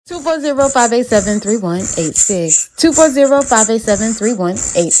240-587-3186.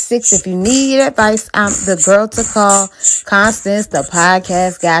 240-587-3186. If you need advice, I'm the girl to call. Constance, the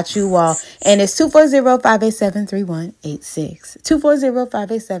podcast got you all. And it's 240-587-3186.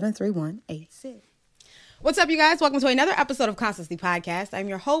 240-587-3186. What's up, you guys? Welcome to another episode of Constance, the podcast. I'm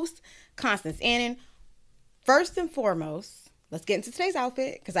your host, Constance Annan. First and foremost, let's get into today's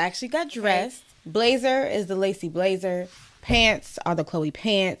outfit because I actually got dressed. Blazer is the lacy blazer. Pants are the Chloe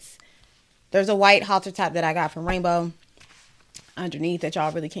pants. There's a white halter top that I got from Rainbow underneath that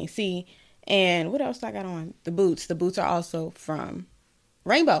y'all really can't see. And what else do I got on? The boots. The boots are also from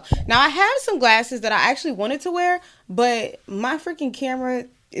Rainbow. Now, I have some glasses that I actually wanted to wear, but my freaking camera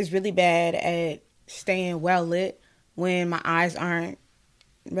is really bad at staying well lit when my eyes aren't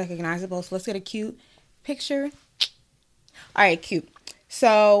recognizable. So let's get a cute picture. All right, cute.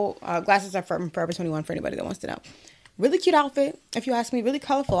 So glasses are from Forever 21 for anybody that wants to know. Really cute outfit, if you ask me. Really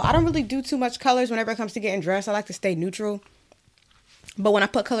colorful. I don't really do too much colors whenever it comes to getting dressed. I like to stay neutral. But when I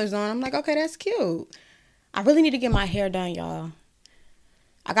put colors on, I'm like, okay, that's cute. I really need to get my hair done, y'all.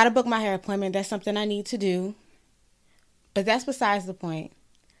 I got to book my hair appointment. That's something I need to do. But that's besides the point.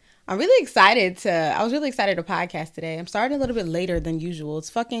 I was really excited to podcast today. I'm starting a little bit later than usual. It's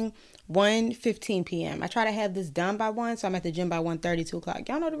fucking 1:15 p.m. I try to have this done by 1, so I'm at the gym by 1:30, 2 o'clock.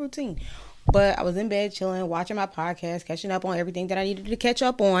 Y'all know the routine. But I was in bed chilling, watching my podcast, catching up on everything that I needed to catch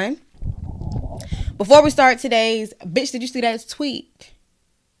up on. Before we start today's, bitch, did you see that tweet?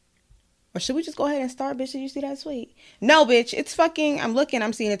 Or should we just go ahead and start, bitch, did you see that tweet? No, bitch, it's fucking, I'm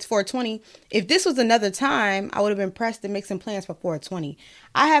seeing it's 420. If this was another time, I would have been pressed to make some plans for 420.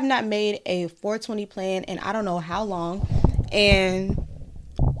 I have not made a 420 plan in I don't know how long. And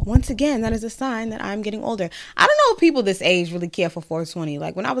once again, that is a sign that I'm getting older. I don't know if people this age really care for 420.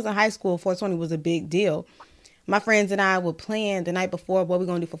 Like when I was in high school, 420 was a big deal. My friends and I would plan the night before what we're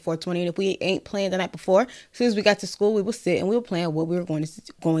going to do for 420. And if we ain't planned the night before, as soon as we got to school, we would sit and we would plan what we were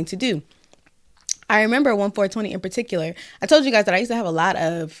going to do. I remember one 420 in particular. I told you guys that I used to have a lot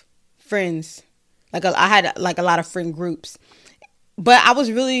of friends. Like I had like a lot of friend groups. But I was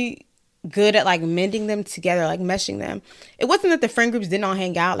really good at like mending them together, like meshing them. It wasn't that the friend groups didn't all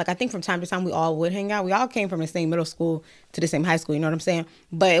hang out. Like I think from time to time we all would hang out. We all came from the same middle school to the same high school, you know what I'm saying?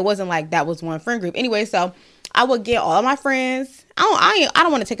 But it wasn't like that was one friend group. Anyway, so I would get all of my friends. I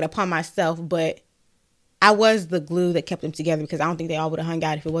don't want to take it upon myself, but I was the glue that kept them together because I don't think they all would have hung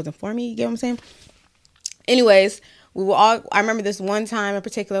out if it wasn't for me. You get what I'm saying? Anyways, I remember this one time in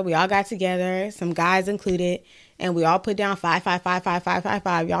particular, we all got together, some guys included, and we all put down 5, 5, 5, 5, 5, 5,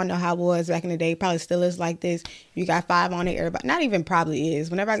 5. Y'all know how it was back in the day. Probably still is like this. You got 5 on it. Everybody, not even probably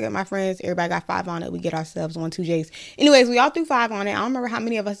is. Whenever I get my friends, everybody got 5 on it. We get ourselves 1, 2 J's. Anyways, we all threw 5 on it. I don't remember how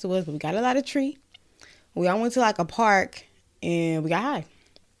many of us it was, but we got a lot of tree. We all went to like a park and we got high.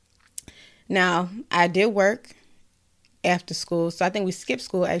 Now, I did work after school, so I think we skipped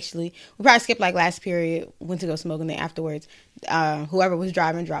school actually. We probably skipped like last period, went to go smoke, and then afterwards whoever was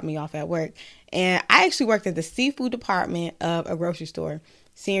driving dropped me off at work. And I actually worked at the seafood department of a grocery store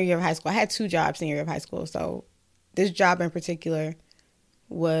senior year of high school. I had 2 jobs senior year of high school, so this job in particular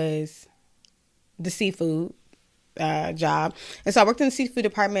was the seafood job. And so I worked in the seafood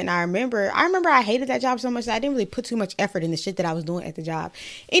department, and I remember I hated that job so much that I didn't really put too much effort in the shit that I was doing at the job.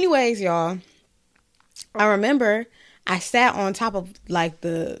 Anyways, y'all, I remember I sat on top of like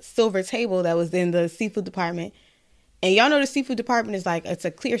the silver table that was in the seafood department. And y'all know the seafood department is like, it's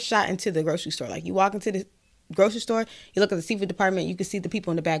a clear shot into the grocery store. Like you walk into the grocery store, you look at the seafood department, you can see the people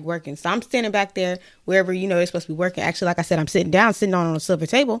in the back working. So I'm standing back there wherever, you know, they're supposed to be working. Actually, like I said, I'm sitting on a silver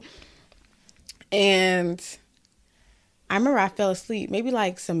table. And I remember I fell asleep. Maybe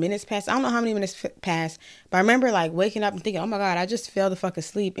like some minutes passed. I don't know how many minutes passed. But I remember like waking up and thinking, oh my God, I just fell the fuck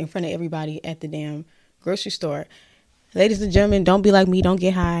asleep in front of everybody at the damn grocery store. Ladies and gentlemen, don't be like me. Don't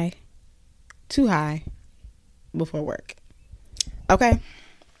get high. Too high before work. Okay?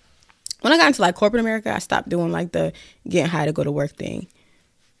 When I got into like corporate America, I stopped doing like the getting high to go to work thing.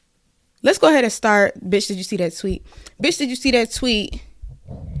 Let's go ahead and start. Bitch, did you see that tweet? Bitch, did you see that tweet?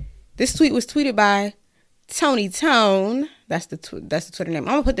 This tweet was tweeted by Tony Tone. That's the Twitter name.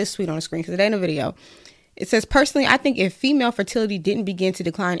 I'm going to put this tweet on the screen because it ain't a video. It says, personally, I think if female fertility didn't begin to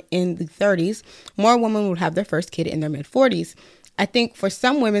decline in the 30s, more women would have their first kid in their mid-40s. I think for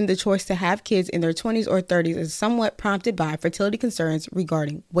some women, the choice to have kids in their 20s or 30s is somewhat prompted by fertility concerns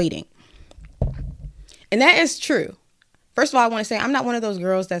regarding waiting. And that is true. First of all, I want to say I'm not one of those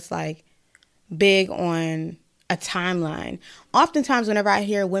girls that's like big on a timeline. Oftentimes, whenever I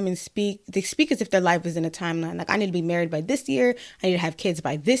hear women speak, they speak as if their life is in a timeline. Like, I need to be married by this year. I need to have kids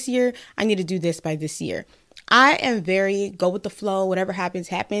by this year. I need to do this by this year. I am very go with the flow. Whatever happens,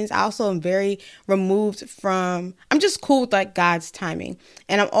 happens. I also am very removed from, I'm just cool with like God's timing.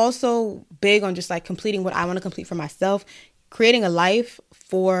 And I'm also big on just like completing what I want to complete for myself. Creating a life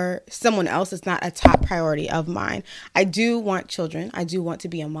for someone else is not a top priority of mine. I do want children. I do want to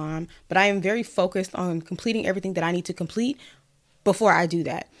be a mom, but I am very focused on completing everything that I need to complete before I do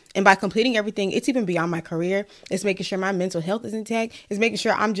that. And by completing everything, it's even beyond my career. It's making sure my mental health is intact. It's making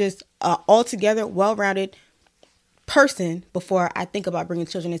sure I'm just altogether well-rounded person before I think about bringing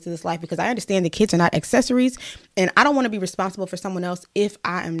children into this life, because I understand that kids are not accessories, and I don't want to be responsible for someone else if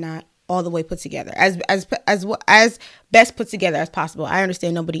I am not all the way put together, as best put together as possible. I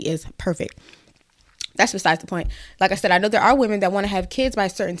understand nobody is perfect. That's besides the point. Like I said, I know there are women that want to have kids by a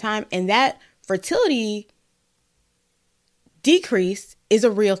certain time, and that fertility decrease is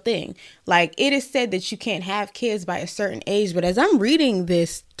a real thing. Like, it is said that you can't have kids by a certain age, but as I'm reading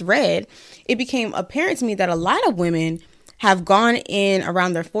this thread, it became apparent to me that a lot of women have gone in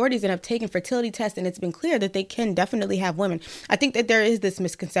around their 40s and have taken fertility tests, and it's been clear that they can definitely have women. I think that there is this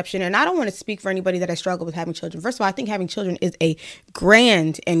misconception, and I don't want to speak for anybody that has struggled with having children. First of all, I think having children is a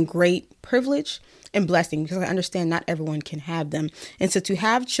grand and great privilege and blessing, because I understand not everyone can have them. And so to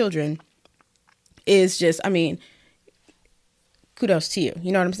have children is just, I mean, kudos to you.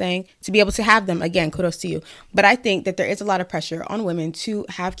 You know what I'm saying? To be able to have them, again, kudos to you. But I think that there is a lot of pressure on women to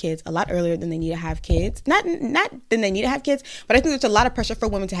have kids a lot earlier than they need to have kids. Not than they need to have kids, but I think there's a lot of pressure for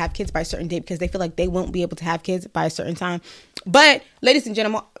women to have kids by a certain date because they feel like they won't be able to have kids by a certain time. But ladies and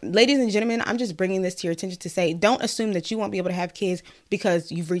gentlemen, I'm just bringing this to your attention to say, don't assume that you won't be able to have kids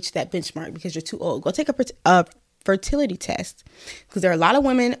because you've reached that benchmark because you're too old. Go take a fertility test, because there are a lot of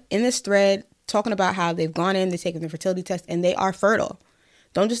women in this thread talking about how they've gone in, they've taken the fertility test, and they are fertile.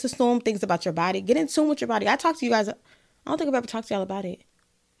 Don't just assume things about your body. Get in tune with your body. I talk to you guys. I don't think I've ever talked to y'all about it,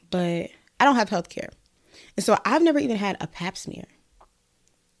 but I don't have health care. And so I've never even had a pap smear.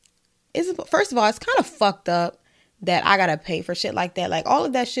 First of all, it's kind of fucked up that I got to pay for shit like that. Like, all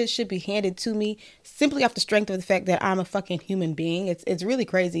of that shit should be handed to me simply off the strength of the fact that I'm a fucking human being. It's really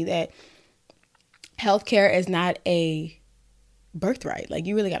crazy that health care is not a birthright. Like,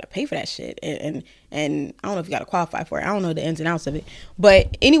 you really got to pay for that shit, and I don't know if you got to qualify for it. I don't know the ins and outs of it,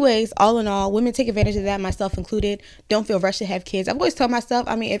 but anyways, all in all, women take advantage of that, myself included. Don't feel rushed to have kids. I've always told myself,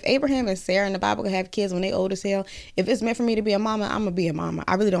 I mean, if Abraham and Sarah in the Bible could have kids when they old as hell, if it's meant for me to be a mama, I'm gonna be a mama.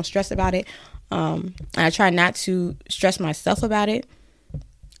 I really don't stress about it. I try not to stress myself about it.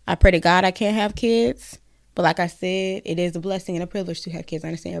 I pray to God I can't have kids. But like I said, it is a blessing and a privilege to have kids. I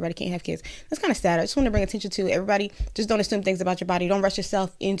understand everybody can't have kids. That's kind of sad. I just want to bring attention to everybody. Just don't assume things about your body. Don't rush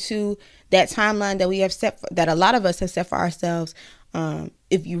yourself into that timeline that we have set, that a lot of us have set for ourselves.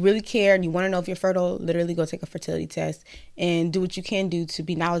 If you really care and you want to know if you're fertile, literally go take a fertility test and do what you can do to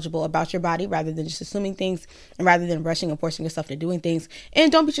be knowledgeable about your body, rather than just assuming things and rather than rushing and forcing yourself to doing things.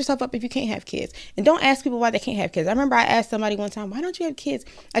 And don't beat yourself up if you can't have kids. And don't ask people why they can't have kids. I remember I asked somebody one time, why don't you have kids?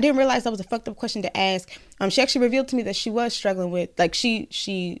 I didn't realize that was a fucked up question to ask. She actually revealed to me that she was struggling with, like,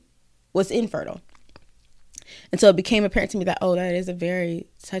 she was infertile. And so it became apparent to me that, oh, that is a very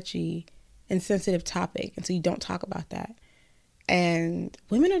touchy and sensitive topic. And so you don't talk about that. And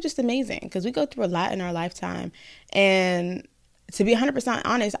women are just amazing because we go through a lot in our lifetime. And to be 100%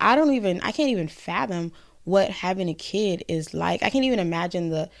 honest, I can't even fathom what having a kid is like. I can't even imagine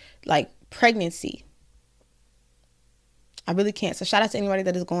the, pregnancy. I really can't. So shout out to anybody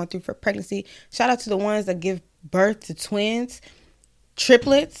that is going through for pregnancy. Shout out to the ones that give birth to twins,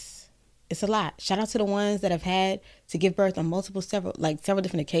 triplets. It's a lot. Shout out to the ones that have had to give birth on several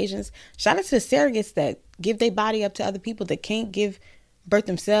different occasions. Shout out to the surrogates that give their body up to other people that can't give birth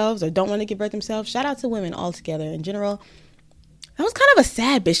themselves or don't want to give birth themselves. Shout out to women altogether in general. That was kind of a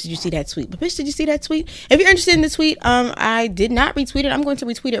sad bitch. Did you see that tweet? But bitch, did you see that tweet? If you're interested in the tweet, I did not retweet it. I'm going to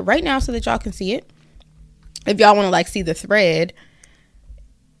retweet it right now so that y'all can see it. If y'all want to see the thread,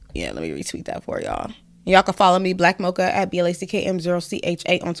 yeah, let me retweet that for y'all. Y'all can follow me, Black Mocha, at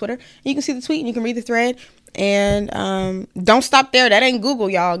BLACKM0CHA on Twitter. You can see the tweet and you can read the thread. And don't stop there. That ain't Google,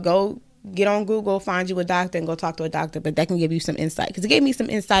 y'all. Go get on Google, find you a doctor, and go talk to a doctor. But that can give you some insight, because it gave me some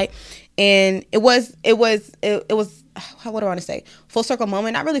insight. And it was what do I want to say? Full circle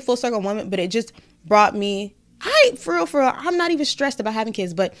moment. Not really full circle moment, but it just brought me. For real, I'm not even stressed about having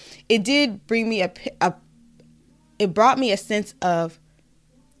kids, but it did bring me it brought me a sense of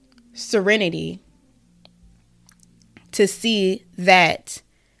serenity to see that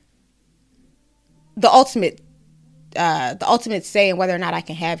the ultimate say in whether or not I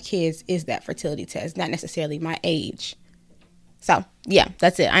can have kids is that fertility test, not necessarily my age. So yeah,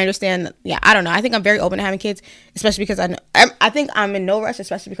 that's it. I understand. Yeah, I don't know. I think I'm very open to having kids, especially because I think I'm in no rush,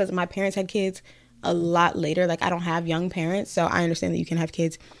 especially because my parents had kids a lot later. Like, I don't have young parents, so I understand that you can have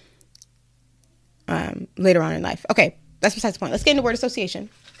kids later on in life. Okay, that's besides the point. Let's get into word association.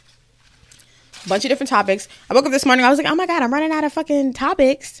 Bunch of different topics. I woke up this morning, I was like, oh my God, I'm running out of fucking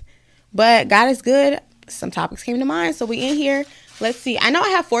topics. But God is good. Some topics came to mind, so we in here. Let's see. I know I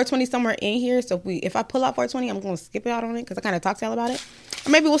have 420 somewhere in here, so if I pull out 420, I'm going to skip out on it because I kind of talked to y'all about it. Or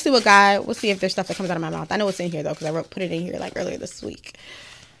maybe we'll see we'll see if there's stuff that comes out of my mouth. I know it's in here, though, because I put it in here, like, earlier this week.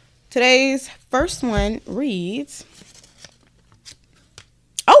 Today's first one reads,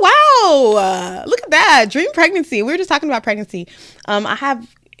 oh, wow. Look at that. Dream pregnancy. We were just talking about pregnancy. I have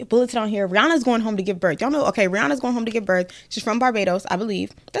bulleted on here. Rihanna's going home to give birth. Y'all know, okay, Rihanna's going home to give birth. She's from Barbados, I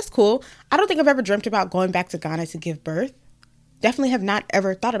believe. That's cool. I don't think I've ever dreamt about going back to Ghana to give birth. Definitely have not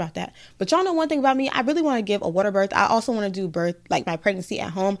ever thought about that. But y'all know one thing about me, I really want to give a water birth. I also want to do birth, like my pregnancy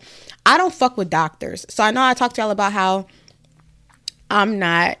at home. I don't fuck with doctors. So I know I talked to y'all about how I'm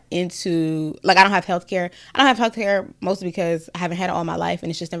not into, like, I don't have healthcare. I don't have healthcare mostly because I haven't had it all my life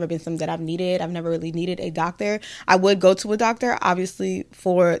and it's just never been something that I've needed. I've never really needed a doctor. I would go to a doctor, obviously,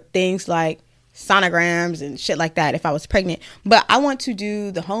 for things like sonograms and shit like that if I was pregnant. But I want to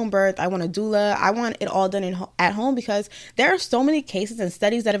do the home birth. I want a doula. I want it all done at home because there are so many cases and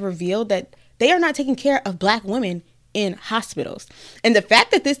studies that have revealed that they are not taking care of Black women in hospitals. And the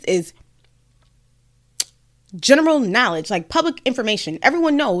fact that this is general knowledge, like public information,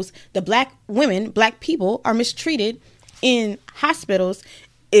 everyone knows that Black women, Black people are mistreated in hospitals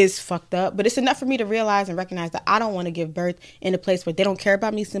is fucked up. But it's enough for me to realize and recognize that I don't want to give birth in a place where they don't care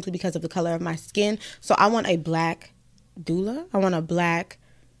about me simply because of the color of my skin. So I want a Black doula. I want a Black,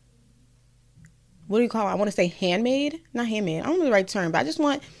 what do you call it? I want to say handmaid. Not handmaid. I don't know the right term, but I just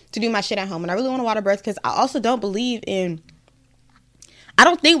want to do my shit at home. And I really want a water birth because I also don't believe in, I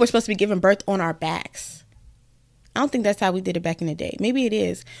don't think we're supposed to be giving birth on our backs. I don't think that's how we did it back in the day. Maybe it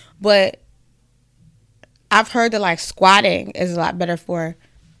is. But I've heard that like squatting is a lot better for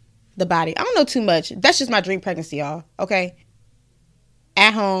the body. I don't know too much. That's just my dream pregnancy, y'all. Okay?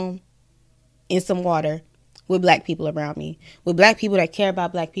 At home, in some water, with Black people around me. With Black people that care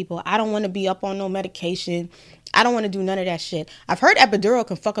about Black people. I don't want to be up on no medication. I don't want to do none of that shit. I've heard epidural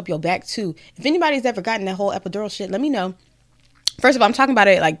can fuck up your back too. If anybody's ever gotten that whole epidural shit, let me know. First of all, I'm talking about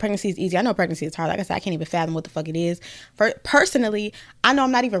it like pregnancy is easy. I know pregnancy is hard. Like I said, I can't even fathom what the fuck it is. Personally, I know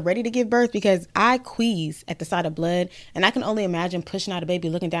I'm not even ready to give birth because I quease at the sight of blood. And I can only imagine pushing out a baby,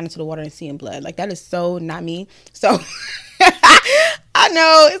 looking down into the water and seeing blood. Like that is so not me. So I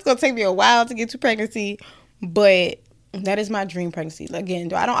know it's going to take me a while to get to pregnancy. But that is my dream pregnancy.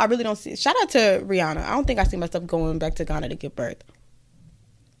 Again, I really don't see. Shout out to Rihanna. I don't think I see myself going back to Ghana to give birth.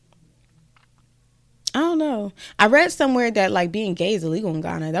 I don't know. I read somewhere that like being gay is illegal in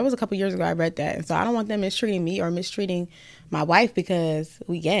Ghana. That was a couple years ago I read that. And so I don't want them mistreating me or mistreating my wife because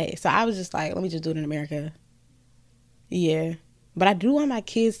we gay. So I was just like, let me just do it in America. Yeah. But I do want my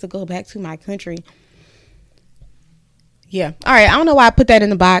kids to go back to my country. Yeah. All right. I don't know why I put that in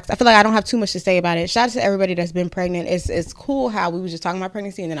the box. I feel like I don't have too much to say about it. Shout out to everybody that's been pregnant. It's cool how we were just talking about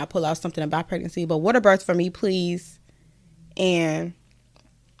pregnancy and then I pull out something about pregnancy. But water birth for me, please. And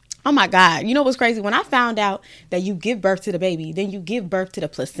oh my God. You know what's crazy? When I found out that you give birth to the baby, then you give birth to the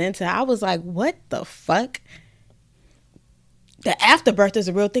placenta, I was like, what the fuck? The afterbirth is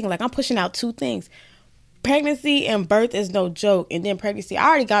a real thing. Like I'm pushing out two things. Pregnancy and birth is no joke. And then pregnancy, I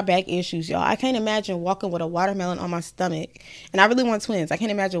already got back issues, y'all. I can't imagine walking with a watermelon on my stomach. And I really want twins. I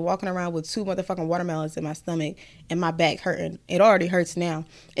can't imagine walking around with two motherfucking watermelons in my stomach and my back hurting. It already hurts now.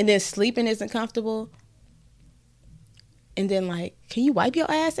 And then sleeping isn't comfortable. And then, like, can you wipe your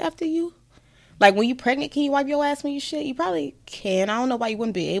ass after you? Like, when you pregnant, can you wipe your ass when you shit? You probably can. I don't know why you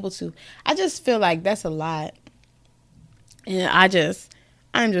wouldn't be able to. I just feel like that's a lot. And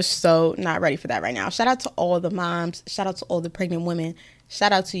I'm just so not ready for that right now. Shout out to all the moms. Shout out to all the pregnant women.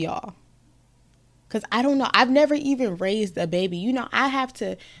 Shout out to y'all. Because I don't know. I've never even raised a baby. You know, I have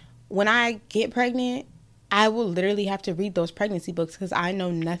to, when I get pregnant, I will literally have to read those pregnancy books because I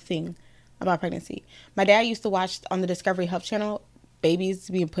know nothing about pregnancy. My dad used to watch on the Discovery Health channel babies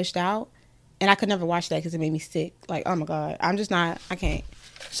being pushed out, and I could never watch that because it made me sick. Like, oh my God, I can't.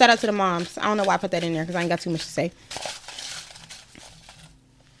 Shout out to the moms. I don't know why I put that in there because I ain't got too much to say.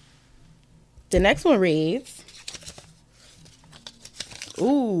 The next one reads,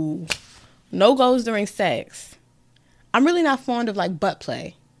 ooh, no goes during sex. I'm really not fond of like butt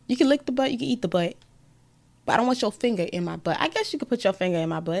play. You can lick the butt, you can eat the butt, but I don't want your finger in my butt. I guess you could put your finger in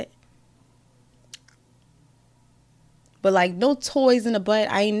my butt. But, like, no toys in the butt.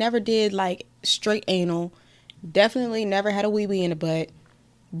 I ain't never did, like, straight anal. Definitely never had a wee-wee in the butt.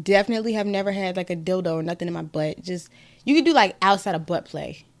 Definitely have never had, like, a dildo or nothing in my butt. Just, you can do, like, outside of butt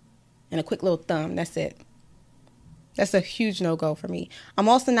play. and a quick little thumb. That's it. That's a huge no-go for me. I'm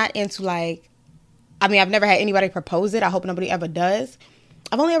also not into like, I mean, I've never had anybody propose it. I hope nobody ever does.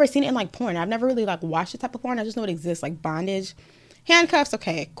 I've only ever seen it in like porn. I've never really like watched the type of porn. I just know it exists, like bondage. Handcuffs,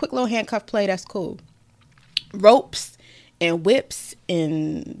 okay. Quick little handcuff play, that's cool. Ropes and whips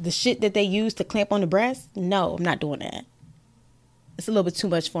and the shit that they use to clamp on the breast. No, I'm not doing that. It's a little bit too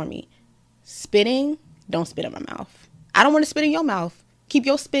much for me. Spitting, don't spit in my mouth. I don't want to spit in your mouth. Keep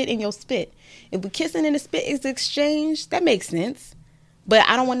your spit in your spit. If we're kissing and the spit is exchanged, that makes sense. But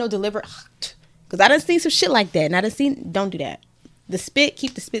I don't want no deliberate, because I done seen some shit like that. And I done seen, don't do that. The spit,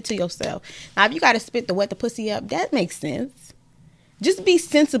 keep the spit to yourself. Now, if you got to spit to wet the pussy up, that makes sense. Just be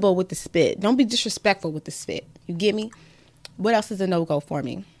sensible with the spit. Don't be disrespectful with the spit. You get me? What else is a no-go for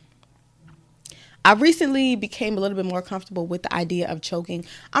me? I recently became a little bit more comfortable with the idea of choking.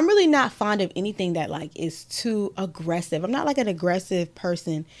 I'm really not fond of anything that like is too aggressive. I'm not like an aggressive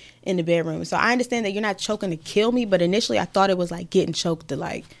person in the bedroom. So I understand that you're not choking to kill me, but initially I thought it was like getting choked to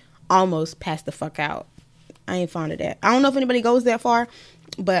like almost pass the fuck out. I ain't fond of that. I don't know if anybody goes that far,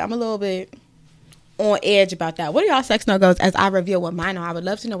 but I'm a little bit on edge about that. What are y'all sex no-goes as I reveal what mine are? I would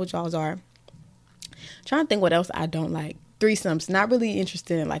love to know what y'all's are. Trying to think what else I don't like. Threesomes. Not really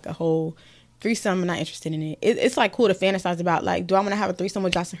interested in like a whole threesome. I'm not interested in it. It's like cool to fantasize about. Like, do I want to have a threesome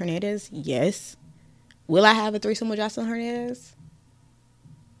with Jocelyn Hernandez? Yes. Will I have a threesome with Jocelyn Hernandez?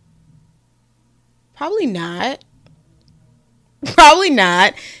 Probably not. Probably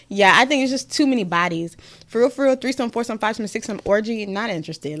not. Yeah, I think it's just too many bodies. For real, threesome, foursome, fivesome, sixsome, orgy, not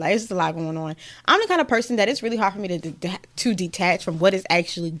interested. Like, it's just a lot going on. I'm the kind of person that it's really hard for me to detach from what is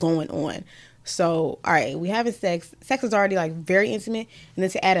actually going on. So, all right, we having sex. Sex is already like very intimate, and then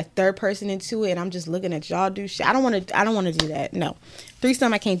to add a third person into it, and I'm just looking at y'all do shit. I don't want to do that. No,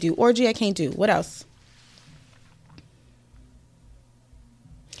 threesome I can't do. Orgy I can't do. What else?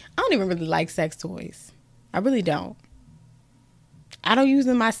 I don't even really like sex toys. I really don't. I don't use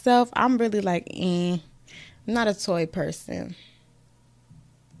them myself. I'm really like, I'm not a toy person.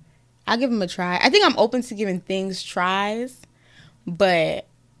 I'll give them a try. I think I'm open to giving things tries, but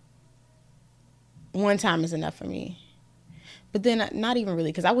one time is enough for me. But then not even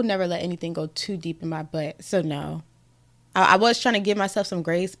really, because I would never let anything go too deep in my butt. So no. I was trying to give myself some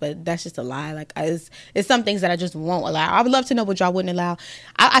grace, but that's just a lie. Like, it's some things that I just won't allow. I would love to know what y'all wouldn't allow.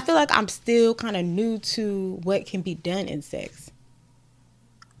 I feel like I'm still kind of new to what can be done in sex.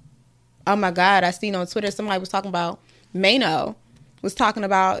 Oh my God, I seen on Twitter somebody was talking about, Mano was talking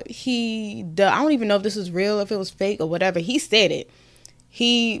about I don't even know if this was real, if it was fake or whatever. He said it.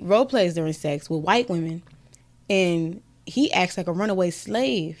 He role plays during sex with white women, and he acts like a runaway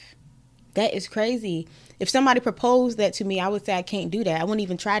slave. That is crazy. If somebody proposed that to me, I would say I can't do that. I wouldn't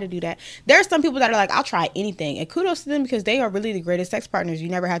even try to do that. There are some people that are like, I'll try anything. And kudos to them, because they are really the greatest sex partners. You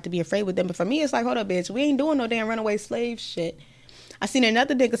never have to be afraid with them. But for me, it's like, hold up, bitch. We ain't doing no damn runaway slave shit. I seen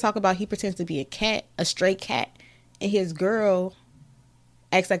another nigga talk about he pretends to be a cat, a stray cat, and his girl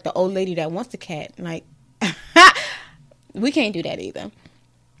acts like the old lady that wants the cat. Like, we can't do that either.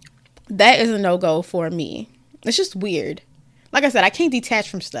 That is a no-go for me. It's just weird. Like I said, I can't detach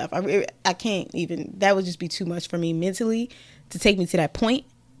from stuff. I can't even. That would just be too much for me mentally to take me to that point,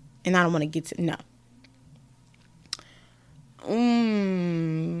 and I don't want to get to, no.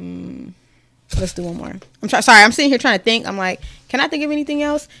 Let's do one more. Sorry, I'm sitting here trying to think. I'm like, can I think of anything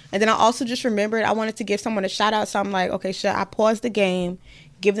else? And then I also just remembered I wanted to give someone a shout out. So I'm like, okay, should I pause the game,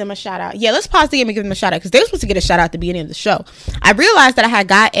 give them a shout out? Yeah, let's pause the game and give them a shout out, because they were supposed to get a shout out at the beginning of the show. I realized that I had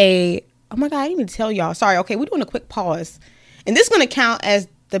got oh my God, I didn't even tell y'all. Sorry. Okay, we're doing a quick pause. And this is going to count as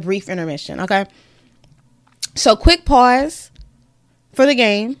the brief intermission, okay? So quick pause for the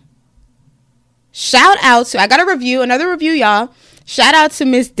game. Shout out to, I got another review, y'all. Shout out to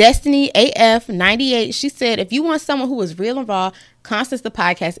Miss Destiny AF98. She said, if you want someone who is real and raw, Constance the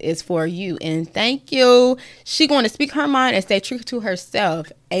podcast is for you. And thank you. She going to speak her mind and stay true to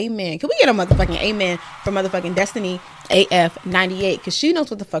herself. Amen. Can we get a motherfucking amen for motherfucking Destiny AF98? Because she knows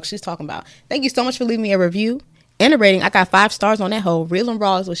what the fuck she's talking about. Thank you so much for leaving me a review and a rating. I got 5 stars on that whole. Real and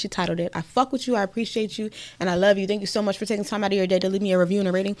raw is what she titled it. I fuck with you. I appreciate you. And I love you. Thank you so much for taking time out of your day to leave me a review and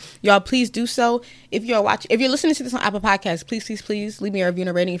a rating. Y'all, please do so. If you're listening to this on Apple Podcasts, please leave me a review and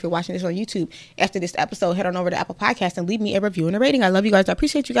a rating. If you're watching this on YouTube, after this episode, head on over to Apple Podcasts and leave me a review and a rating. I love you guys. I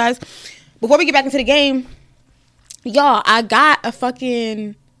appreciate you guys. Before we get back into the game, y'all, I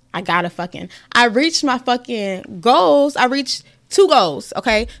reached my fucking goals. I reached 2 goals,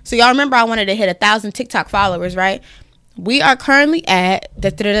 okay? So y'all remember I wanted to hit 1,000 TikTok followers, right? We are currently at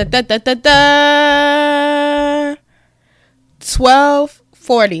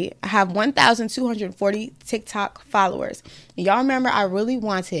 1240. I have 1,240 TikTok followers. Y'all remember I really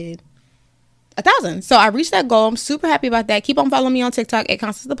wanted 1,000. So I reached that goal. I'm super happy about that. Keep on following me on TikTok at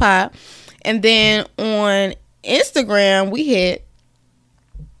Constance the Pod. And then on Instagram, we hit,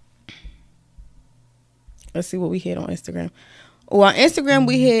 let's see what we hit on Instagram. Well, on Instagram,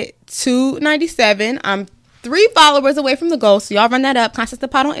 we hit 297. I'm 3 followers away from the goal. So y'all run that up. Constance the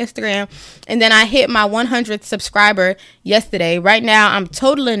Pod on Instagram. And then I hit my 100th subscriber yesterday. Right now, I'm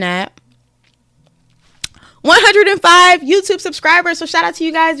totaling that 105 YouTube subscribers. So shout out to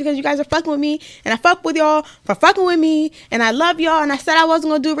you guys, because you guys are fucking with me, and I fuck with y'all for fucking with me, and I love y'all. And I said I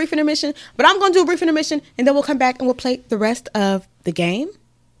wasn't gonna do a brief intermission, but I'm gonna do a brief intermission, and then we'll come back and we'll play the rest of the game.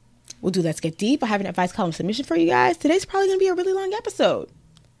 We'll do Let's Get Deep. I have an advice column submission for you guys. Today's probably gonna be a really long episode.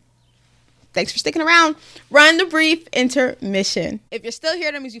 Thanks for sticking around. Run the brief intermission. If you're still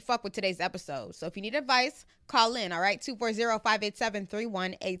here, that means you fuck with today's episode. So if you need advice, call in, all right?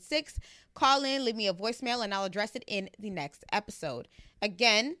 240-587-3186. Call in, leave me a voicemail, and I'll address it in the next episode.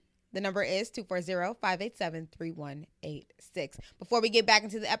 Again, the number is 240-587-3186. Before we get back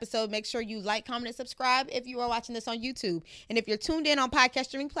into the episode, make sure you like, comment, and subscribe if you are watching this on YouTube. And if you're tuned in on podcast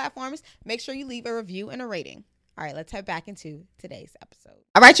streaming platforms, make sure you leave a review and a rating. All right, let's head back into today's episode.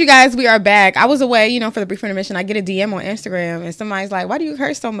 All right, you guys, we are back. I was away, for the brief intermission. I get a DM on Instagram, and somebody's like, why do you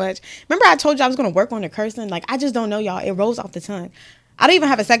curse so much? Remember I told you I was going to work on the cursing? Like, I just don't know, y'all. It rolls off the tongue. I don't even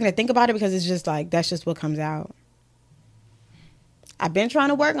have a second to think about it, because it's just like, that's just what comes out. I've been trying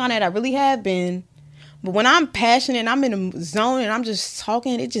to work on it. I really have been. But when I'm passionate and I'm in a zone and I'm just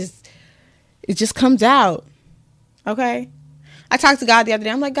talking, it just comes out. Okay? I talked to God the other day.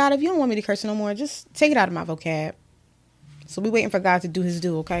 I'm like, God, if you don't want me to curse no more, just take it out of my vocab. So we waiting for God to do his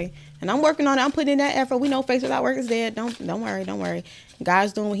due, okay? And I'm working on it. I'm putting in that effort. We know faith without work is dead. Don't worry.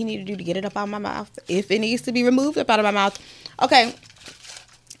 God's doing what he needs to do to get it up out of my mouth. If it needs to be removed up out of my mouth. Okay.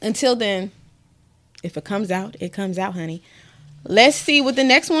 Until then, if it comes out, it comes out, honey. Let's see what the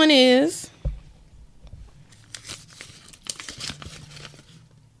next one is.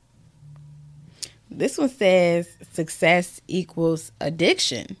 This one says success equals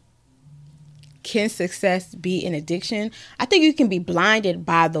addiction. Can success be an addiction? I think you can be blinded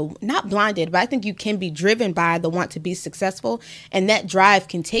by not blinded, but I think you can be driven by the want to be successful. And that drive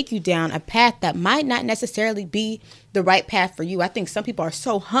can take you down a path that might not necessarily be the right path for you. I think some people are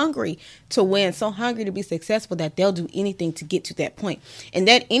so hungry to win, so hungry to be successful, that they'll do anything to get to that point. And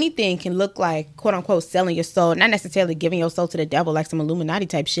that anything can look like, quote unquote, selling your soul, not necessarily giving your soul to the devil like some Illuminati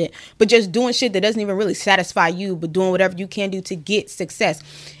type shit, but just doing shit that doesn't even really satisfy you, but doing whatever you can do to get success.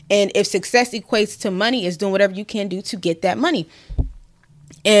 And if success equates to money, it's doing whatever you can do to get that money.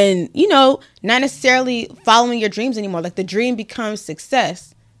 And, not necessarily following your dreams anymore. Like, the dream becomes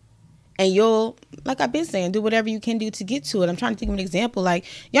success. And you'll, like I've been saying, do whatever you can do to get to it. I'm trying to think of an example. Like,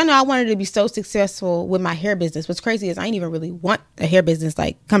 y'all know I wanted to be so successful with my hair business. What's crazy is I didn't even really want a hair business.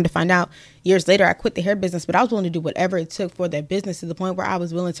 Like, come to find out, years later, I quit the hair business. But I was willing to do whatever it took for that business, to the point where I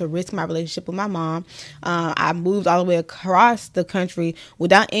was willing to risk my relationship with my mom. I moved all the way across the country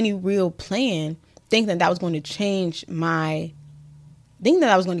without any real plan, thinking that was going to change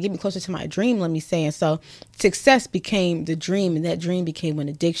that was going to get me closer to my dream, let me say. And so success became the dream, and that dream became an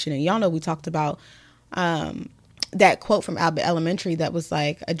addiction. And y'all know we talked about that quote from Albert Elementary that was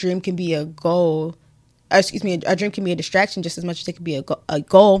like, a dream can be a goal. A dream can be a distraction just as much as it can be a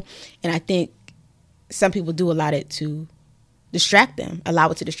goal. And I think some people do allow it to distract them. I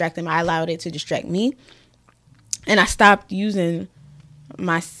allowed it to distract me. And I stopped using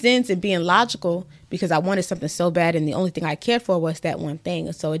my sense and being logical, because I wanted something so bad, and the only thing I cared for was that one thing.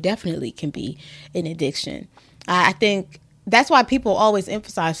 And so it definitely can be an addiction. I think that's why people always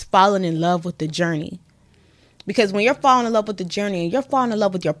emphasize falling in love with the journey. Because when you're falling in love with the journey, and you're falling in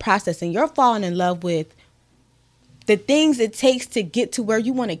love with your process, and you're falling in love with the things it takes to get to where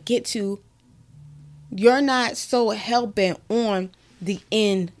you want to get to, you're not so hell-bent on the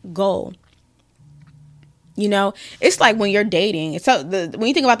end goal. It's like when you're dating. So when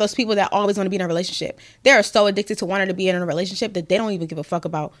you think about those people that always want to be in a relationship, they're so addicted to wanting to be in a relationship that they don't even give a fuck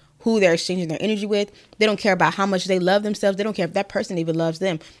about who they're exchanging their energy with. They don't care about how much they love themselves. They don't care if that person even loves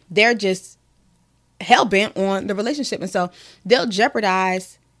them. They're just hell-bent on the relationship. And so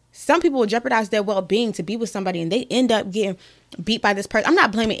some people will jeopardize their well-being to be with somebody, and they end up getting beat by this person. I'm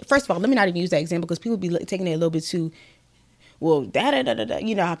not blaming, first of all, let me not even use that example, because people be taking it a little bit too, well,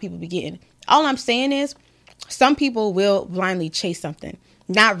 you know how people be getting. All I'm saying is, some people will blindly chase something,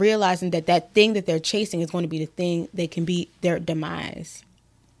 not realizing that thing that they're chasing is going to be the thing that can be their demise.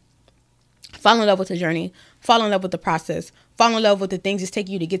 Fall in love with the journey. Fall in love with the process. Fall in love with the things it's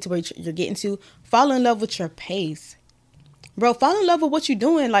taking you to get to where you're getting to. Fall in love with your pace. Bro, fall in love with what you're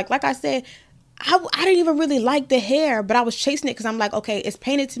doing. Like I said, I didn't even really like the hair, but I was chasing it because I'm like, okay, it's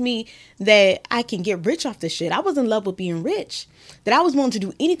painted to me that I can get rich off this shit. I was in love with being rich, that I was willing to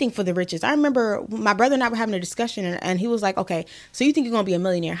do anything for the riches. I remember my brother and I were having a discussion, and he was like, okay, so you think you're going to be a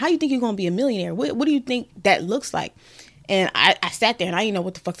millionaire? How you think you're going to be a millionaire? What do you think that looks like? And I sat there and I didn't know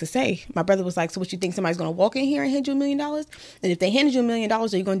what the fuck to say. My brother was like, so what, you think somebody's going to walk in here and hand you $1 million? And if they handed you $1 million, are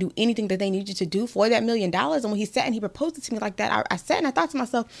you going to do anything that they need you to do for that $1 million? And when he sat and he proposed it to me like that, I sat and I thought to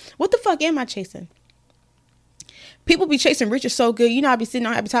myself, what the fuck am I chasing? People be chasing riches so good. You know, I be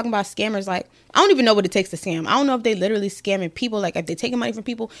talking about scammers. Like, I don't even know what it takes to scam. I don't know if they literally scamming people, like if they taking money from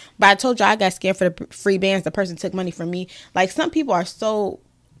people. But I told you I got scammed for the free bands. The person took money from me. Like, some people are so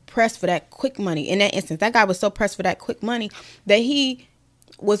pressed for that quick money. In that instance, that guy was so pressed for that quick money that he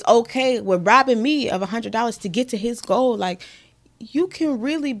was okay with robbing me of $100 to get to his goal. Like, you can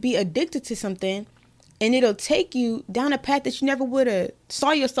really be addicted to something, and it'll take you down a path that you never would have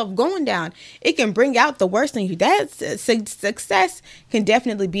saw yourself going down. It can bring out the worst in you. Success can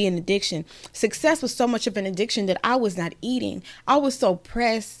definitely be an addiction. Success was so much of an addiction that I was not eating. I was so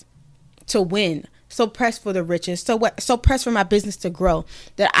pressed to win, so pressed for the riches, so pressed for my business to grow,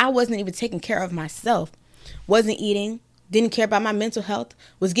 that I wasn't even taking care of myself. Wasn't eating, didn't care about my mental health,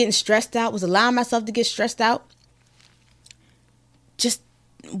 was getting stressed out, was allowing myself to get stressed out. Just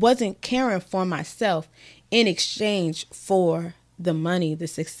wasn't caring for myself in exchange for the money, the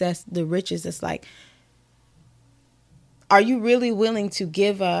success, the riches. It's like, are you really willing to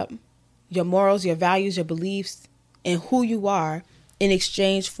give up your morals, your values, your beliefs, and who you are in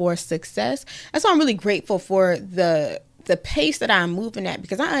exchange for success? That's why I'm really grateful for the pace that I'm moving at,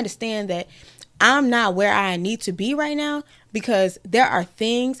 because I understand that I'm not where I need to be right now, because there are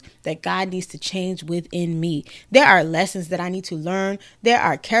things that God needs to change within me. There are lessons that I need to learn. There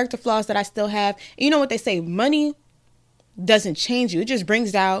are character flaws that I still have. You know what they say, money doesn't change you. It just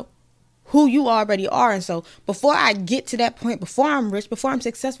brings out who you already are. And so before I get to that point, before I'm rich, before I'm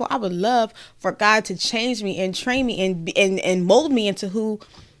successful, I would love for God to change me and train me and mold me into who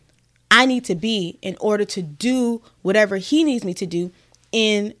I need to be in order to do whatever he needs me to do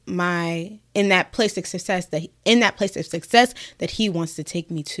in that place of success that he wants to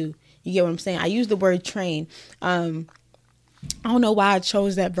take me to. You get what I'm saying? I use the word train. I don't know why I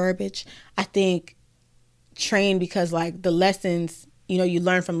chose that verbiage. I think train because, like, the lessons, you know, you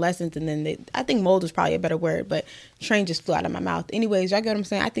learn from lessons, and then I think mold is probably a better word, but train just flew out of my mouth. Anyways, y'all get what I'm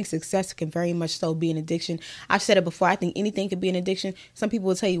saying? I think success can very much so be an addiction. I've said it before. I think anything could be an addiction. Some people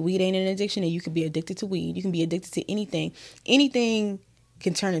will tell you weed ain't an addiction, and you could be addicted to weed. You can be addicted to anything. Anything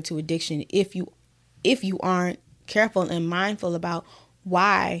can turn into addiction if you aren't careful and mindful about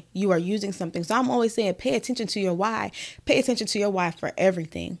why you are using something. So I'm always saying, pay attention to your why. Pay attention to your why for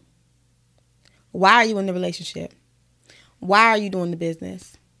everything. Why are you in the relationship? Why are you doing the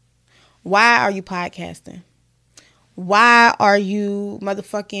business? Why are you podcasting? Why are you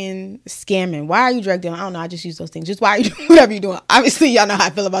motherfucking scamming? Why are you drug dealing? I don't know. I just use those things. Just why are you doing whatever you're doing? Obviously, y'all know how I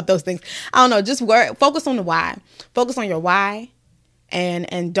feel about those things. I don't know. Just focus on the why. Focus on your why.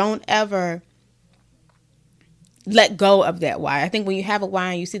 And don't ever let go of that why. I think when you have a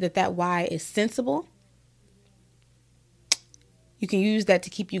why and you see that why is sensible, you can use that to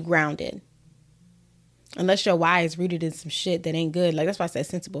keep you grounded. Unless your why is rooted in some shit that ain't good. Like, that's why I said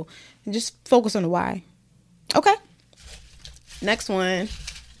sensible. And just focus on the why. Okay. Next one.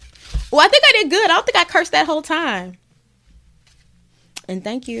 Oh, I think I did good. I don't think I cursed that whole time. And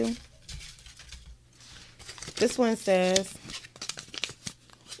thank you. This one says,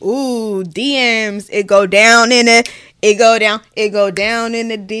 ooh, DMs. It go down in it. It go down. It go down in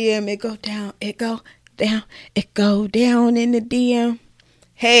the DM. It go down. It go down. It go down in the DM.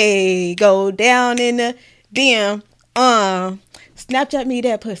 Hey, go down in the DM. Snapchat me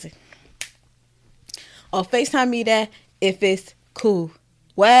that pussy. Or FaceTime me that if it's cool.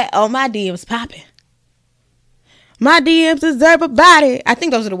 What? Oh, my DMs popping. My DMs deserve a body. I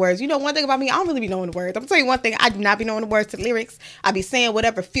think those are the words. You know, one thing about me, I don't really be knowing the words. I'm going to tell you one thing. I do not be knowing the words to the lyrics. I be saying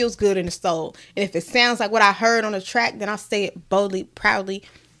whatever feels good in the soul. And if it sounds like what I heard on the track, then I'll say it boldly, proudly.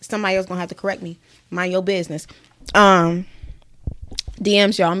 Somebody else going to have to correct me. Mind your business.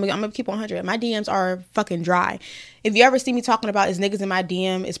 DMs, y'all. I'm going to keep 100. My DMs are fucking dry. If you ever see me talking about is niggas in my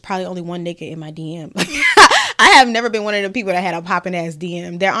DM, it's probably only one nigga in my DM. I have never been one of the people that had a popping ass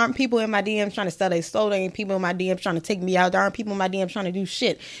DM. There aren't people in my DMs trying to sell their soul. There ain't people in my DMs trying to take me out. There aren't people in my DMs trying to do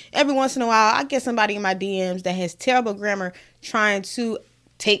shit. Every once in a while, I get somebody in my DMs that has terrible grammar trying to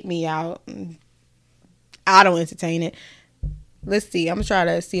take me out. I don't entertain it. Let's see. I'm gonna try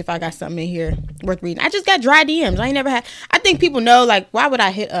to see if I got something in here worth reading. I just got dry DMs. I ain't never had. I think people know, like, why would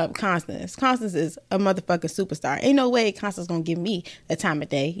I hit up Constance? Constance is a motherfucking superstar. Ain't no way Constance gonna give me the time of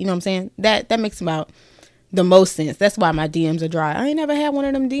day. You know what I'm saying? That makes about the most sense. That's why my DMs are dry. I ain't never had one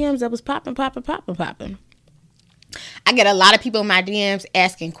of them DMs that was popping. I get a lot of people in my DMs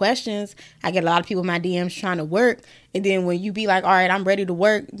asking questions. I get a lot of people in my DMs trying to work. And then when you be like, all right, I'm ready to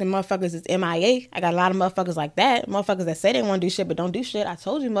work, the motherfuckers is MIA. I got a lot of motherfuckers like that. Motherfuckers that say they want to do shit but don't do shit. I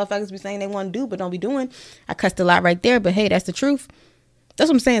told you motherfuckers be saying they want to do but don't be doing. I cussed a lot right there, but hey, that's the truth. That's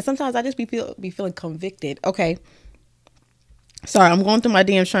what I'm saying. Sometimes I just be feeling convicted. Okay. Sorry, I'm going through my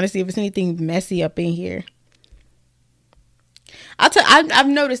DMs trying to see if there's anything messy up in here. I've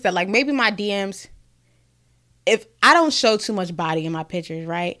noticed that, like, maybe my DMs, if I don't show too much body in my pictures,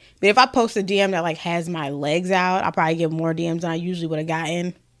 right? But if I post a DM that, like, has my legs out, I'll probably get more DMs than I usually would have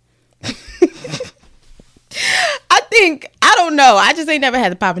gotten. I don't know. I just ain't never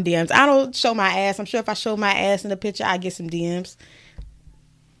had the popping DMs. I don't show my ass. I'm sure if I show my ass in the picture, I get some DMs.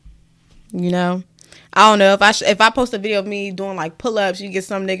 You know? I don't know. If I post a video of me doing, like, pull-ups, you get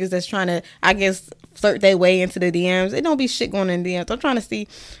some niggas that's trying to, I guess, flirt their way into the DMs. It don't be shit going in DMs. I'm trying to see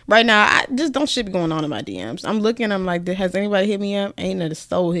right now. I just don't shit be going on in my DMs. I'm looking. I'm like, has anybody hit me up? Ain't another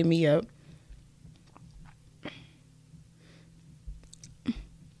soul hit me up.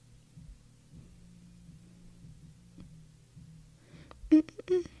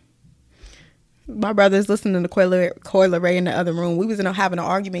 My brother's listening to Coi Leray in the other room. We was having an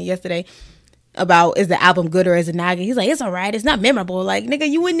argument yesterday about, is the album good or is it not good? He's like, it's all right. It's not memorable. Like, nigga,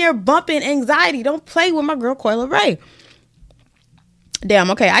 you in there bumping Anxiety. Don't play with my girl Coi Leray. Damn,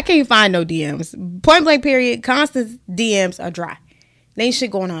 okay. I can't find no DMs. Point blank period. Constance DMs are dry. There ain't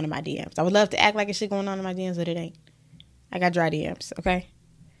shit going on in my DMs. I would love to act like it's shit going on in my DMs, but it ain't. I got dry DMs, okay?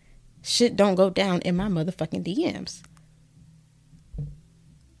 Shit don't go down in my motherfucking DMs.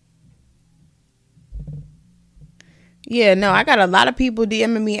 Yeah, no, I got a lot of people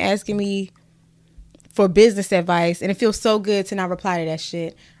DMing me asking me for business advice, and it feels so good to not reply to that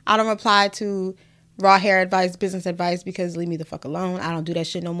shit. I don't reply to raw hair advice, business advice, because leave me the fuck alone. I don't do that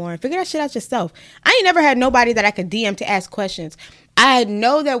shit no more. Figure that shit out yourself. I ain't never had nobody that I could DM to ask questions. I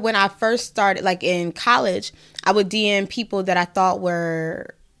know that when I first started, like in college, I would DM people that I thought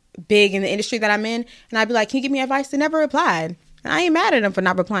were big in the industry that I'm in, and I'd be like, can you give me advice? They never replied. And I ain't mad at them for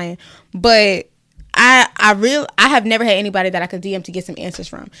not replying, but I have never had anybody that I could DM to get some answers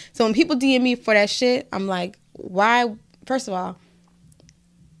from. So when people DM me for that shit, I'm like, why? First of all,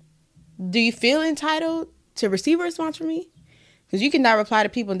 do you feel entitled to receive a response from me? Because you cannot reply to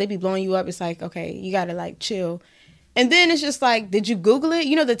people and they be blowing you up. It's like, okay, you got to like chill. And then it's just like, did you Google it?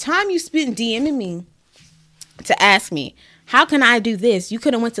 You know, the time you spent DMing me to ask me, how can I do this? You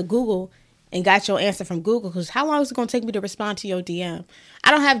could have went to Google and got your answer from Google, because how long is it going to take me to respond to your DM?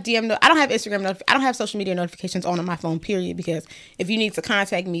 I don't have I don't have Instagram, I don't have social media notifications on my phone, period, because if you need to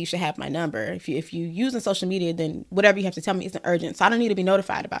contact me, you should have my number. If you using social media, then whatever you have to tell me isn't urgent, so I don't need to be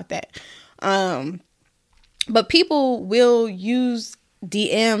notified about that. But people will use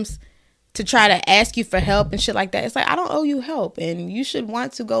DMs to try to ask you for help and shit like that. It's like, I don't owe you help, and you should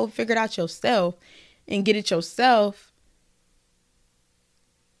want to go figure it out yourself and get it yourself.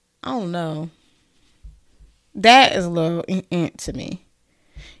 I don't know. That is a little to me.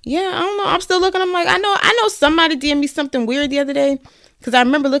 Yeah, I don't know. I'm still looking. I'm like, I know somebody DM'd me something weird the other day, because I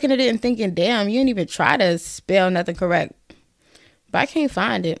remember looking at it and thinking, damn, you didn't even try to spell nothing correct. But I can't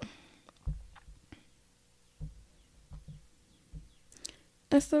find it.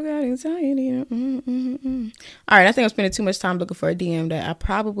 I still got anxiety. All right, I think I'm spending too much time looking for a DM that I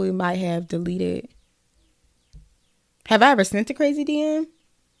probably might have deleted. Have I ever sent a crazy DM?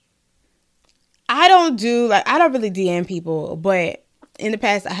 I don't really DM people, but in the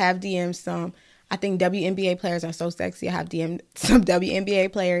past I have DM'd some. I think WNBA players are so sexy. I have DM'd some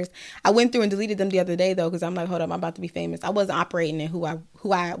WNBA players. I went through and deleted them the other day though, because I'm like, hold up, I'm about to be famous. I wasn't operating in who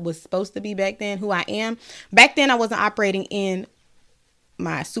I was supposed to be back then, who I am. Back then I wasn't operating in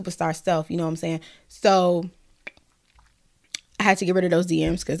my superstar self, you know what I'm saying? So I had to get rid of those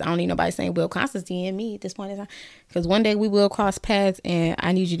DMs, because I don't need nobody saying, Will Constance DM me at this point in time. Because one day we will cross paths, and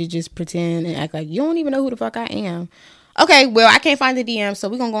I need you to just pretend and act like you don't even know who the fuck I am. Okay, well, I can't find the DM, so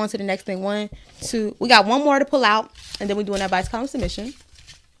we're going to go on to the next thing. 1, 2, we got one more to pull out, and then we're doing advice column submission.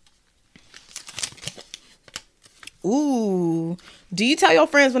 Ooh. Do you tell your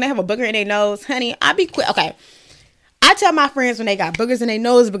friends when they have a booger in their nose? Honey, I be quick. Okay. I tell my friends when they got boogers in their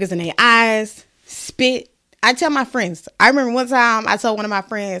nose, boogers in their eyes, spit. I tell my friends. I remember one time I told one of my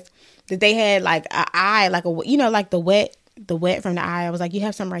friends that they had like an eye, like like the wet from the eye. I was like, you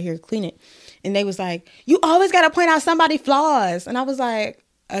have something right here, clean it. and they was like, you always got to point out somebody's flaws. And I was like,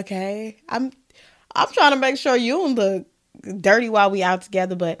 okay, I'm trying to make sure you don't look dirty while we out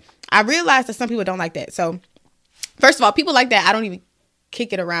together. But I realized that some people don't like that. So first of all, people like that, I don't even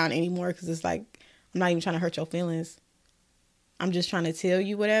kick it around anymore, because it's like, I'm not even trying to hurt your feelings. I'm just trying to tell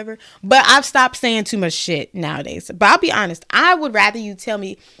you whatever. But I've stopped saying too much shit nowadays. But I'll be honest, I would rather you tell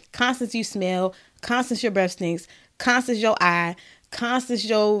me, Constance, you smell, Constance, your breath stinks, Constance, your eye, Constance,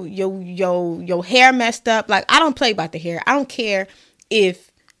 your hair messed up. Like, I don't play about the hair. I don't care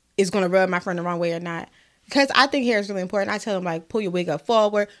if it's going to rub my friend the wrong way or not, because I think hair is really important. I tell them, like, pull your wig up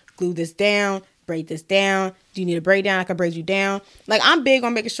forward, glue this down, braid this down. Do you need a braid down? I can braid you down. Like, I'm big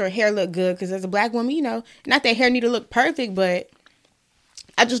on making sure hair look good, because as a black woman, you know, not that hair need to look perfect, but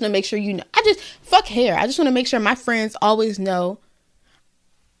I just want to make sure, you know, fuck hair. I just want to make sure my friends always know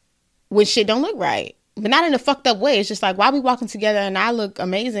when shit don't look right. But not in a fucked up way. It's just like, why we walking together and I look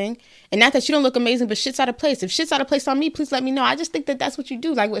amazing? And not that you don't look amazing, but shit's out of place. If shit's out of place on me, please let me know. I just think that that's what you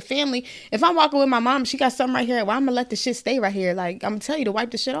do. Like with family, if I'm walking with my mom, she got something right here, well, I'm going to let the shit stay right here. Like, I'm going to tell you to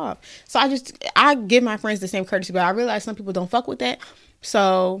wipe the shit off. So I give my friends the same courtesy, but I realize some people don't fuck with that.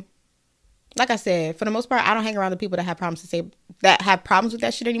 So, like I said, for the most part, I don't hang around the people that have problems with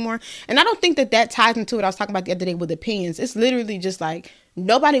that shit anymore. And I don't think that ties into what I was talking about the other day with opinions. It's literally just like,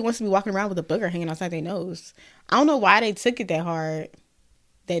 nobody wants to be walking around with a booger hanging outside their nose. I don't know why they took it that hard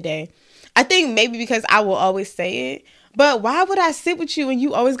that day. I think maybe because I will always say it. But why would I sit with you and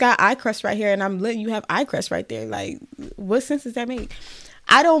you always got eye crust right here and I'm letting you have eye crust right there? Like, what sense does that make?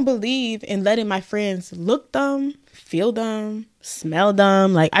 I don't believe in letting my friends look dumb, feel dumb, smell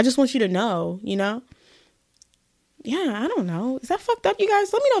dumb. Like, I just want you to know, you know? Yeah, I don't know. Is that fucked up, you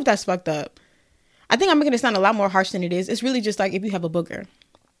guys? Let me know if that's fucked up. I think I'm making it sound a lot more harsh than it is. It's really just like if you have a booger.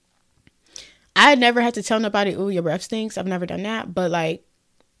 I never had to tell nobody, ooh, your breath stinks. I've never done that. But like,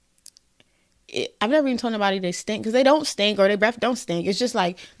 I've never even told nobody they stink, because they don't stink or their breath don't stink. It's just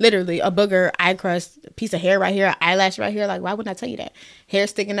like literally a booger, eye crust, a piece of hair right here, eyelash right here. Like, why wouldn't I tell you that? Hair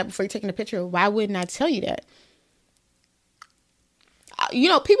sticking up before you're taking a picture. Why wouldn't I tell you that? You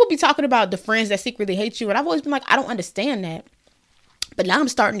know, people be talking about the friends that secretly hate you. And I've always been like, I don't understand that. But now I'm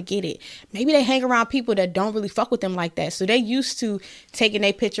starting to get it. Maybe they hang around people that don't really fuck with them like that. So they used to taking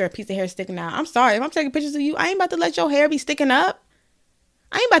a picture, a piece of hair sticking out. I'm sorry. If I'm taking pictures of you, I ain't about to let your hair be sticking up.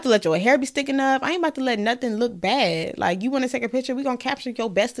 I ain't about to let your hair be sticking up. I ain't about to let nothing look bad. Like, you want to take a picture, we going to capture your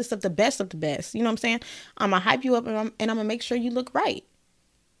bestest of the best of the best. You know what I'm saying? I'm going to hype you up and I'm going to make sure you look right.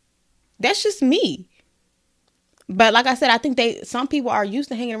 That's just me. But like I said, I think some people are used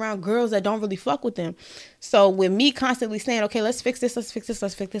to hanging around girls that don't really fuck with them. So with me constantly saying, okay, let's fix this, let's fix this,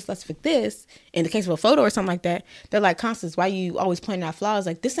 let's fix this, let's fix this. In the case of a photo or something like that, they're like, Constance, why you always pointing out flaws?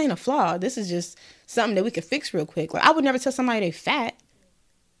 Like, this ain't a flaw. This is just something that we could fix real quick. Like, I would never tell somebody they fat.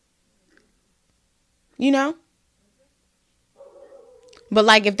 You know? But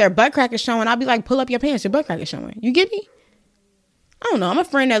like, if their butt crack is showing, I'll be like, pull up your pants, your butt crack is showing. You get me? I don't know. I'm a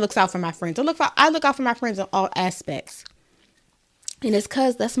friend that looks out for my friends. I look out for my friends in all aspects. And it's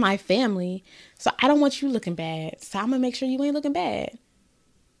because that's my family. So I don't want you looking bad. So I'm going to make sure you ain't looking bad.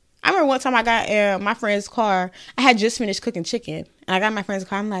 I remember one time I got in my friend's car. I had just finished cooking chicken. And I got in my friend's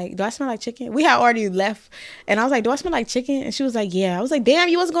car. I'm like, do I smell like chicken? We had already left. And I was like, do I smell like chicken? And she was like, yeah. I was like, damn,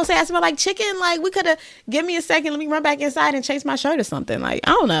 you wasn't going to say I smell like chicken? Like, we could have, give me a second. Let me run back inside and chase my shirt or something. Like,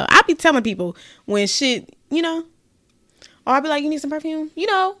 I don't know. I be telling people when shit, you know. Or I'll be like, you need some perfume? You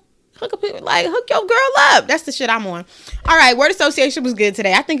know, hook your girl up. That's the shit I'm on. All right, word association was good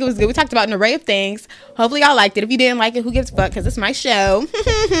today. I think it was good. We talked about an array of things. Hopefully y'all liked it. If you didn't like it, who gives a fuck? Because it's my show.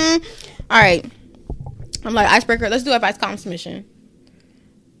 All right. I'm like, icebreaker. Let's do advice, column submission.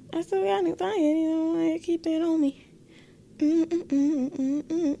 I still got anxiety. Don't want to keep it on me.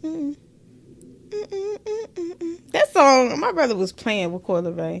 That song, my brother was playing with Coi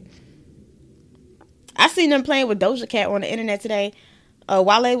Leray. I seen them playing with Doja Cat on the internet today.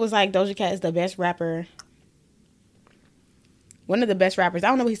 Wale was like, Doja Cat is the best rapper. One of the best rappers. I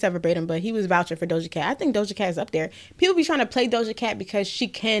don't know what he said verbatim, but he was vouching for Doja Cat. I think Doja Cat is up there. People be trying to play Doja Cat because she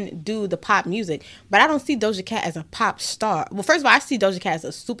can do the pop music. But I don't see Doja Cat as a pop star. Well, first of all, I see Doja Cat as a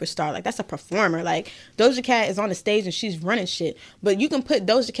superstar. Like, that's a performer. Like, Doja Cat is on the stage and she's running shit. But you can put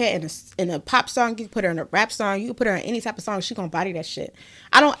Doja Cat in a pop song. You can put her in a rap song. You can put her in any type of song. She gonna body that shit.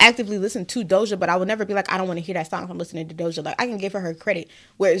 I don't actively listen to Doja, but I would never be like, I don't want to hear that song if I'm listening to Doja. Like, I can give her credit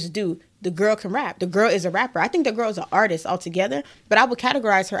where it's due. The girl can rap. The girl is a rapper. I think the girl is an artist altogether, but I would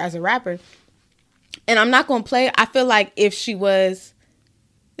categorize her as a rapper. And I'm not going to play. I feel like if she was,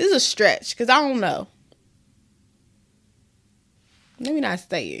 this is a stretch because I don't know. Let me not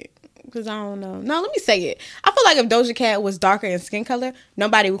say it Because I don't know. No, let me say it. I feel like if Doja Cat was darker in skin color,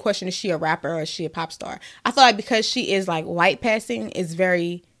 nobody would question is she a rapper or is she a pop star. I feel like because she is like white passing, is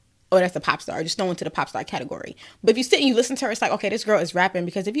very, oh, that's a pop star. Just thrown into the pop star category. But if you sit and you listen to her, it's like, okay, this girl is rapping.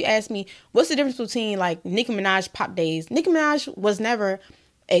 Because if you ask me, what's the difference between like Nicki Minaj pop days? Nicki Minaj was never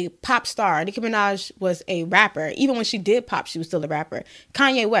a pop star. Nicki Minaj was a rapper. Even when she did pop, she was still a rapper.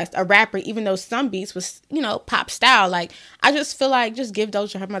 Kanye West, a rapper, even though some beats was, you know, pop style. Like, I just feel like just give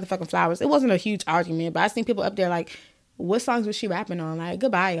Doja her motherfucking flowers. It wasn't a huge argument, but I seen people up there like, what songs was she rapping on? Like,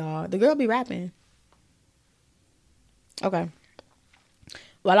 goodbye, y'all. The girl be rapping. Okay.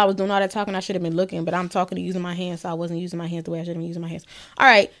 While I was doing all that talking, I should have been looking, but I'm talking and using my hands, so I wasn't using my hands the way I should have been using my hands. All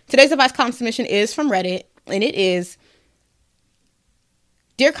right. Today's advice column submission is from Reddit, and it is,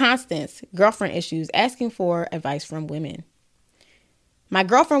 Dear Constance, girlfriend issues, asking for advice from women. My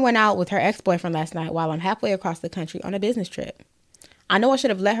girlfriend went out with her ex-boyfriend last night while I'm halfway across the country on a business trip. I know I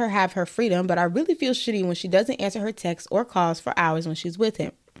should have let her have her freedom, but I really feel shitty when she doesn't answer her texts or calls for hours when she's with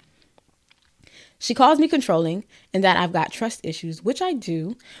him. She calls me controlling and that I've got trust issues, which I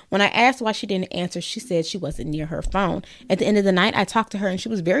do. When I asked why she didn't answer, she said she wasn't near her phone. At the end of the night, I talked to her and she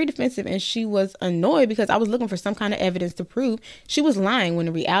was very defensive and she was annoyed because I was looking for some kind of evidence to prove she was lying when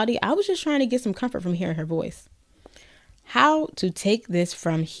in reality, I was just trying to get some comfort from hearing her voice. How to take this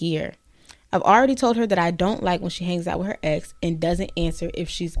from here? I've already told her that I don't like when she hangs out with her ex and doesn't answer if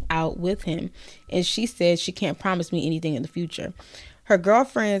she's out with him. And she said she can't promise me anything in the future. Her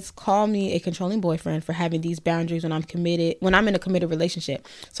girlfriends call me a controlling boyfriend for having these boundaries when I'm in a committed relationship.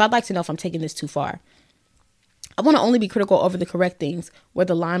 So I'd like to know if I'm taking this too far. I want to only be critical over the correct things where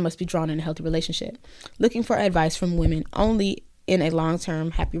the line must be drawn in a healthy relationship. Looking for advice from women only in a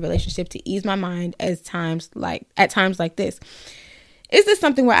long-term happy relationship to ease my mind at times like this. Is this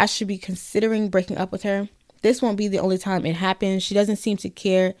something where I should be considering breaking up with her? This won't be the only time it happens. She doesn't seem to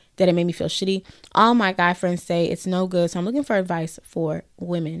care that it made me feel shitty. All my guy friends say it's no good, so I'm looking for advice for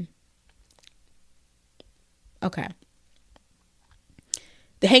women. Okay.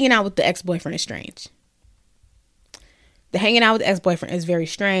 The hanging out with the ex-boyfriend is strange. The hanging out with the ex-boyfriend is very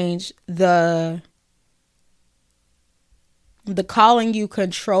strange. The calling you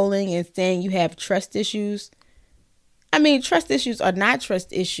controlling and saying you have trust issues. I mean, trust issues are not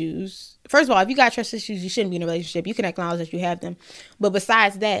trust issues. First of all, if you got trust issues, you shouldn't be in a relationship. You can acknowledge that you have them. But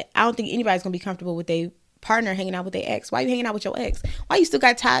besides that, I don't think anybody's going to be comfortable with their partner hanging out with their ex. Why are you hanging out with your ex? Why you still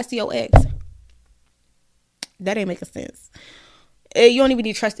got ties to your ex? That ain't making sense. You don't even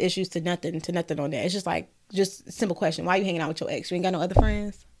need trust issues to nothing on that. It's just like, just a simple question. Why are you hanging out with your ex? You ain't got no other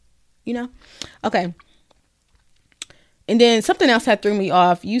friends? You know? Okay. And then something else that threw me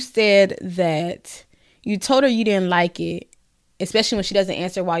off. You said that you told her you didn't like it, especially when she doesn't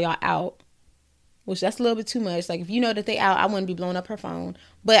answer while y'all out, which that's a little bit too much. Like, if you know that they out, I wouldn't be blowing up her phone.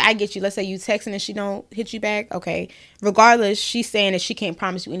 But I get you. Let's say you texting and she don't hit you back. Okay. Regardless, she's saying that she can't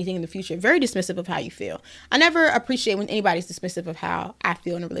promise you anything in the future. Very dismissive of how you feel. I never appreciate when anybody's dismissive of how I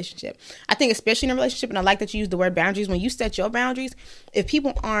feel in a relationship. I think especially in a relationship, and I like that you use the word boundaries. When you set your boundaries, if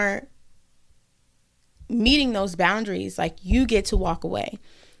people aren't meeting those boundaries, like, you get to walk away,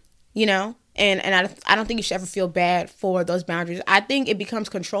 you know? And I don't think you should ever feel bad for those boundaries. I think it becomes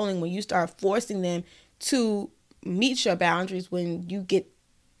controlling when you start forcing them to meet your boundaries when you get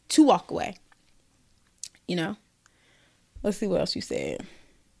to walk away. You know? Let's see what else you said.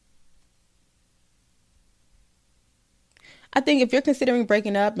 I think if you're considering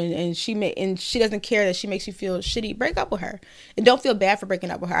breaking up and she doesn't care that she makes you feel shitty, break up with her. And don't feel bad for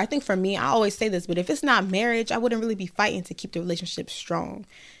breaking up with her. I think for me, I always say this, but if it's not marriage, I wouldn't really be fighting to keep the relationship strong.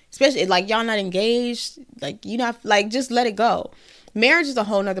 Especially, like, y'all not engaged, like, you know, like, just let it go. Marriage is a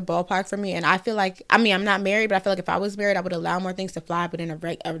whole nother ballpark for me, and I feel like, I mean, I'm not married, but I feel like if I was married, I would allow more things to fly, but in a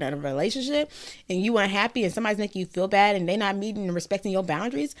relationship, and you unhappy, and somebody's making you feel bad, and they not meeting and respecting your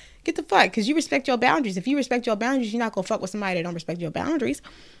boundaries, get the fuck, because you respect your boundaries. If you respect your boundaries, you're not gonna fuck with somebody that don't respect your boundaries.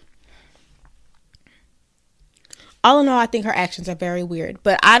 All in all, I think her actions are very weird,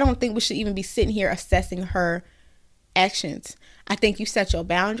 but I don't think we should even be sitting here assessing her actions. I think you set your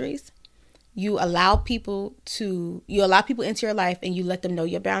boundaries. You allow people into your life and you let them know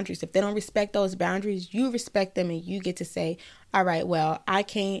your boundaries. If they don't respect those boundaries, you respect them and you get to say, all right, well, I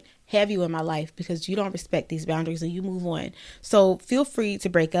can't have you in my life because you don't respect these boundaries, and you move on. So feel free to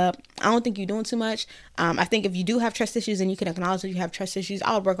break up. I don't think you're doing too much. I think if you do have trust issues and you can acknowledge that you have trust issues,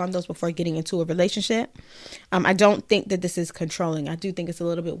 I'll work on those before getting into a relationship. I don't think that this is controlling. I do think it's a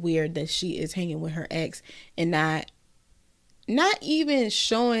little bit weird that she is hanging with her ex and not even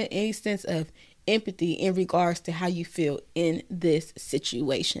showing any sense of empathy in regards to how you feel in this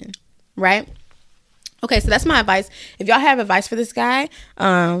situation, right? Okay, so that's my advice. If y'all have advice for this guy,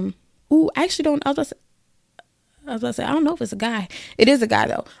 Ooh, I actually don't. I was about to say, I don't know if it's a guy. It is a guy,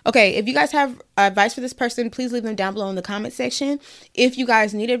 though. Okay, if you guys have advice for this person, please leave them down below in the comment section. If you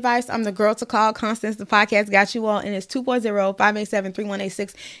guys need advice, I'm the girl to call. Constance, the podcast got you all, and it's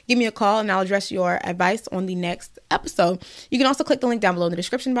 240-587-3186. Give me a call, and I'll address your advice on the next episode. You can also click the link down below in the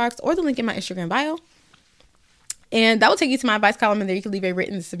description box or the link in my Instagram bio. And that will take you to my advice column, and there you can leave a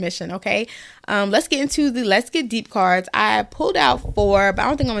written submission, okay? Let's get into the Let's Get Deep cards. I pulled out 4, but I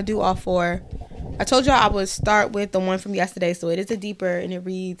don't think I'm going to do all 4. I told y'all I would start with the one from yesterday, so it is a deeper, and it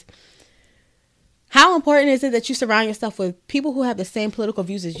reads, how important is it that you surround yourself with people who have the same political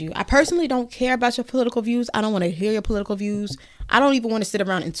views as you? I personally don't care about your political views. I don't want to hear your political views. I don't even want to sit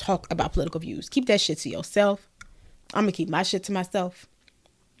around and talk about political views. Keep that shit to yourself. I'm going to keep my shit to myself.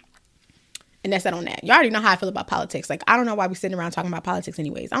 And that's that on that. You already know how I feel about politics. Like, I don't know why we're sitting around talking about politics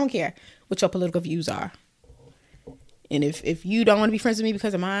anyways. I don't care what your political views are. And if you don't want to be friends with me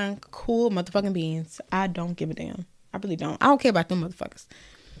because of mine, cool motherfucking beans. I don't give a damn. I really don't. I don't care about them motherfuckers.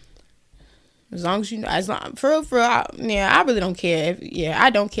 As long as you know, for real, I really don't care. I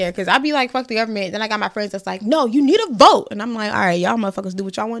don't care. Because I be like, fuck the government. Then I got my friends that's like, no, you need a vote. And I'm like, all right, y'all motherfuckers do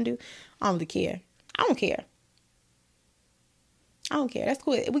what y'all want to do. I don't really care. I don't care. That's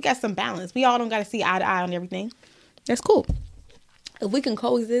cool. We got some balance. We all don't got to see eye to eye on everything. That's cool. If we can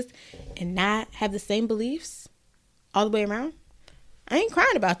coexist and not have the same beliefs all the way around, I ain't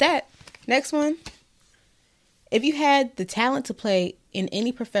crying about that. Next one. If you had the talent to play in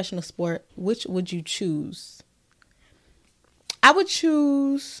any professional sport, which would you choose? I would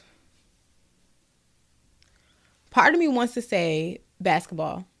choose... Part of me wants to say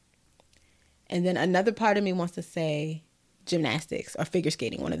basketball. And then another part of me wants to say gymnastics or figure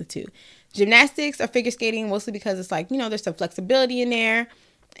skating, one of the two. Gymnastics or figure skating, mostly because it's like, there's some flexibility in there.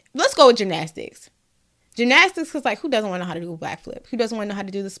 Let's go with gymnastics. Gymnastics, because like, who doesn't want to know how to do a backflip? Who doesn't want to know how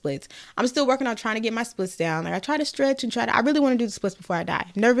to do the splits? I'm still working on trying to get my splits down. Like, I try to stretch and I really want to do the splits before I die.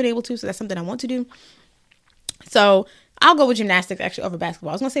 I've never been able to, so that's something I want to do. So I'll go with gymnastics actually over basketball.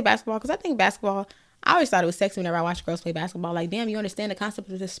 I was going to say basketball because I think basketball, I always thought it was sexy whenever I watched girls play basketball. Like, damn, you understand the concept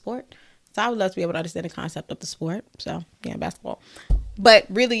of this sport? So I would love to be able to understand the concept of the sport. So, yeah, basketball. But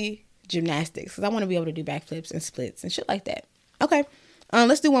really, gymnastics. Because I want to be able to do backflips and splits and shit like that. Okay.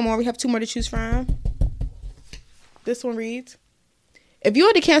 Let's do one more. We have 2 more to choose from. This one reads, if you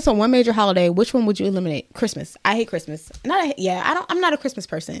had to cancel one major holiday, which one would you eliminate? Christmas. I hate Christmas. I'm not a Christmas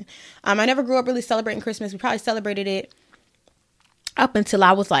person. I never grew up really celebrating Christmas. We probably celebrated it up until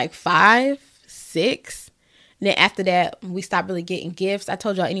I was like 5, 6. And then after that, we stopped really getting gifts. I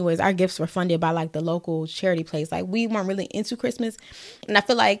told y'all anyways, our gifts were funded by like the local charity place. Like, we weren't really into Christmas. And I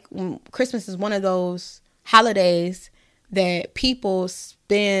feel like Christmas is one of those holidays that people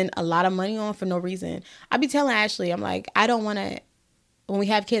spend a lot of money on for no reason. I be telling Ashley, I'm like, I don't want to, when we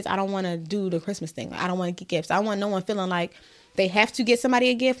have kids, I don't want to do the Christmas thing. Like, I don't want to get gifts. I don't want no one feeling like they have to get somebody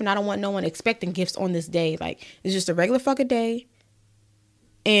a gift. And I don't want no one expecting gifts on this day. Like, it's just a regular fucking day.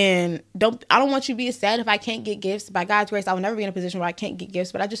 And I don't want you to be sad if I can't get gifts. By God's grace, I will never be in a position where I can't get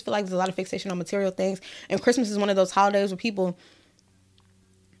gifts. But I just feel like there's a lot of fixation on material things. And Christmas is one of those holidays where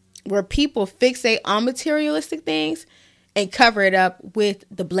people fixate on materialistic things and cover it up with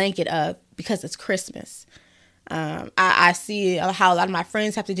the blanket of, because it's Christmas. I see how a lot of my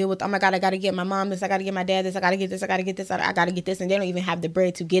friends have to deal with, oh my God, I got to get my mom this, I got to get my dad this, I got to get this, I got to get this, I got to get this, and they don't even have the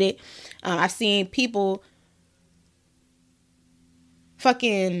bread to get it. I've seen people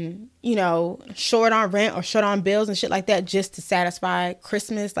fucking, short on rent or short on bills and shit like that just to satisfy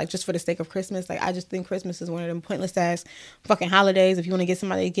Christmas, like just for the sake of Christmas. Like, I just think Christmas is one of them pointless ass fucking holidays. If you want to get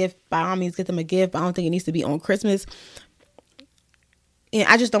somebody a gift, by all means get them a gift, but I don't think it needs to be on Christmas. And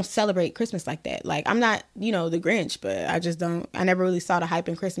I just don't celebrate Christmas like that. Like, I'm not, the Grinch, but I never really saw the hype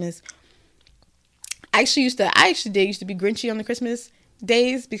in Christmas. I actually used to be Grinchy on the Christmas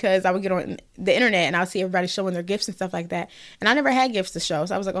days because I would get on the internet and I would see everybody showing their gifts and stuff like that. And I never had gifts to show.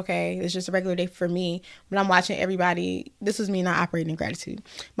 So I was like, okay, it's just a regular day for me. But I'm watching everybody. This was me not operating in gratitude.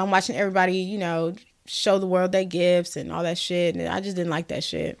 But I'm watching everybody, show the world their gifts and all that shit. And I just didn't like that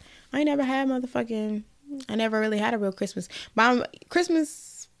shit. I never really had a real Christmas.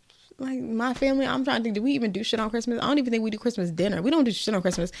 Christmas, like my family, I'm trying to think, do we even do shit on Christmas? I don't even think we do Christmas dinner. We don't do shit on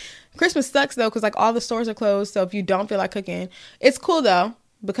Christmas. Christmas sucks though, because like all the stores are closed. So if you don't feel like cooking, it's cool though,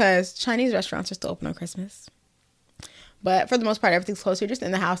 because Chinese restaurants are still open on Christmas. But for the most part, everything's closed. You're just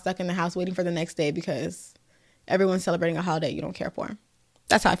in the house, stuck in the house, waiting for the next day because everyone's celebrating a holiday you don't care for.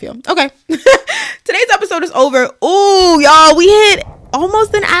 That's how I feel. Okay. Today's episode is over. Ooh, y'all, we hit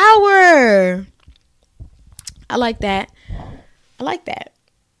almost an hour. I like that.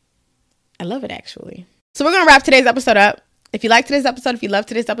 I love it, actually. So we're going to wrap today's episode up. If you like today's episode, if you love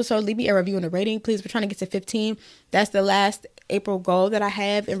today's episode, leave me a review and a rating. Please, we're trying to get to 15. That's the last April goal that I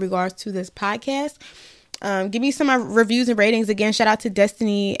have in regards to this podcast. Give me some reviews and ratings. Again, shout out to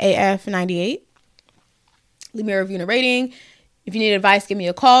Destiny AF98. Leave me a review and a rating. If you need advice, give me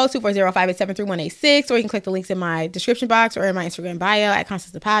a call, 240-587-3186, or you can click the links in my description box or in my Instagram bio at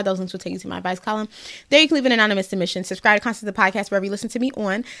Constance the Pod. Those links will take you to my advice column. There you can leave an anonymous submission. Subscribe to Constance the Podcast wherever you listen to me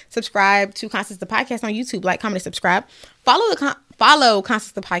on. Subscribe to Constance the Podcast on YouTube. Like, comment, and subscribe. Follow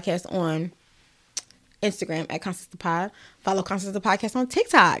Constance the Podcast on Instagram at Constance the Pod. Follow Constance the Podcast on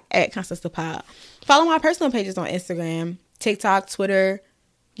TikTok at Constance the Pod. Follow my personal pages on Instagram, TikTok, Twitter,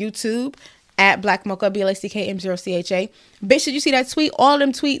 YouTube at Black Mocha, BLACKM0CHA. Bitch, did you see that tweet? All of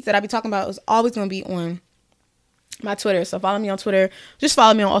them tweets that I be talking about is always going to be on my Twitter. So follow me on Twitter. Just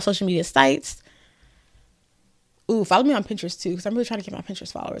follow me on all social media sites. Ooh, follow me on Pinterest too, because I'm really trying to get my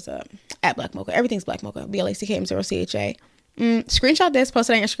Pinterest followers up. At Black Mocha. Everything's Black Mocha, BLACKM0CHA. Screenshot this,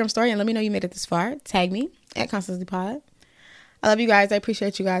 post it on your Instagram story, and let me know you made it this far. Tag me at Constance the Pod. I love you guys. I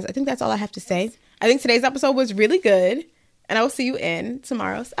appreciate you guys. I think that's all I have to say. I think today's episode was really good, and I will see you in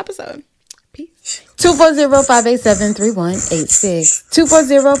tomorrow's episode. Peace. 240-587-3186.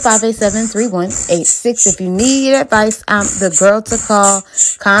 240-587-3186. If you need advice, I'm the girl to call.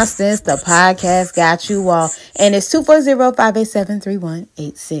 Constance, the podcast got you all. And it's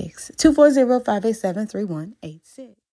 240-587-3186. 240-587-3186.